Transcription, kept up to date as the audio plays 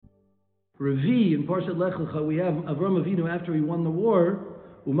Rivi'i in Parshat Lecha, we have Avram Avinu after he won the war.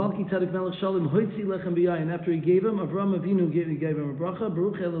 Umalki Tzedek Melech Shalom Hoitzi Lechem B'Yayin. After he gave him, Avram Avinu gave him a bracha.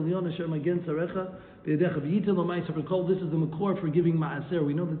 Baruch El Elyon Asher Magen Tzarecha B'Yedecha V'Yitel Lo Ma'aser B'Kol. This is the makor for giving Ma'aser.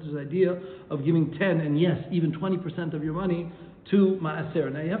 We know that there's an idea of giving 10 and yes, even 20% of your money to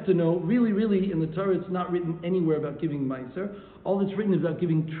Ma'aser. Now you have to know, really in the Torah it's not written anywhere about giving Ma'aser. All that's written is about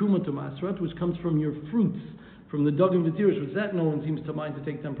giving Truma to Ma'aseret, which comes from your fruits, from the dugim v'tirish, which that no one seems to mind to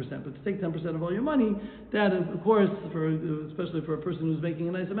take 10%. But to take 10% of all your money, that of course, especially for a person who's making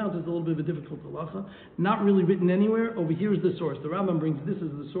a nice amount, is a little bit of a difficult halacha. Not really written anywhere. Over here is the source. The Rambam brings this as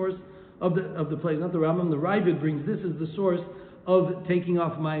the source of the place. Not the Rambam. The Rivi'i brings this as the source of taking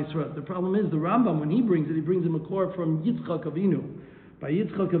off Ma'aseret. The problem is the Rambam, when he brings a makor from Yitzchak Avinu. By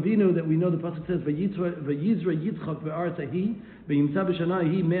Yitzchak Avinu, that we know the pasuk says, "Vayizra Yitzchak ve'artahi ve'yimtza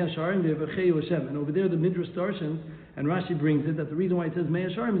b'shanahi mea sharim ve'vechei Hashem." And over there, the Midrash Starshins and Rashi brings it that the reason why it says mea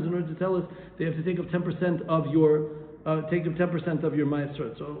sharim is in order to tell us they have to take up 10% of your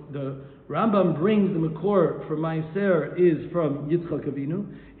Ma'aser. So the Rambam brings the makor for Ma'aser is from Yitzchak Avinu.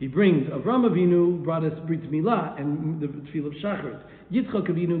 He brings Avram Avinu brought us Brit Milah and the Tefillah of Shacharit. Yitzchak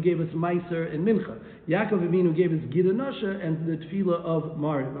Avinu gave us Ma'aser and Mincha. Yaakov Avinu gave us Gida Nasha and the Tefillah of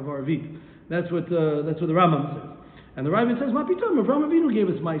Mariv, of Arvit. That's what the Rambam says. And the Rivi'i says, Mapitom, Avram Avinu gave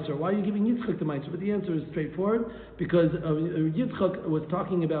us Ma'aser. Why are you giving Yitzchak the Ma'aser? But the answer is straightforward, because Yitzchak was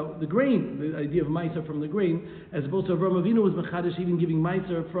talking about the grain, the idea of Ma'aser from the grain, as opposed to Avram Avinu was Mechadish, even giving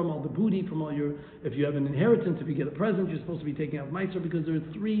Ma'aser from all the booty, from all your, if you have an inheritance, if you get a present, you're supposed to be taking out Ma'aser, because there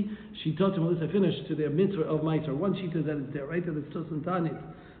are 3 shitotim, well, this I finished, to their mitzvah of Ma'aser. One shita is that it's there, right? That it's Tosan Tanit.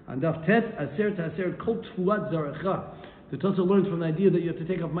 And Daf Tet, Aser Ta'aser, Kol Tfuat Zarecha. The Tosah learns from the idea that you have to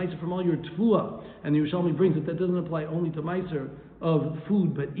take off Ma'aser from all your tfuah, and the Yerushalmi brings it that doesn't apply only to Ma'aser of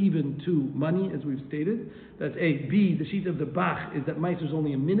food, but even to money, as we've stated. That's A. B. The sheet of the Bach is that Ma'aser is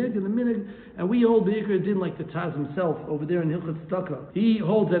only a minig, and we hold the Ikar Din like the Taz himself over there in Hilchot Tzedakah. He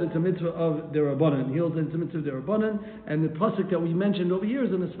holds that it's a mitzvah of Derabanan. He holds that it's a mitzvah of Derabanan, and the pasuk that we mentioned over here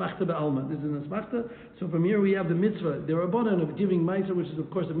is an Esmachta Ba'alma. This is an Esmachta. So from here we have the mitzvah Derabanan of giving Ma'aser, which is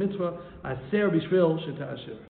of course a mitzvah Aser Bishvil Sheta Asher.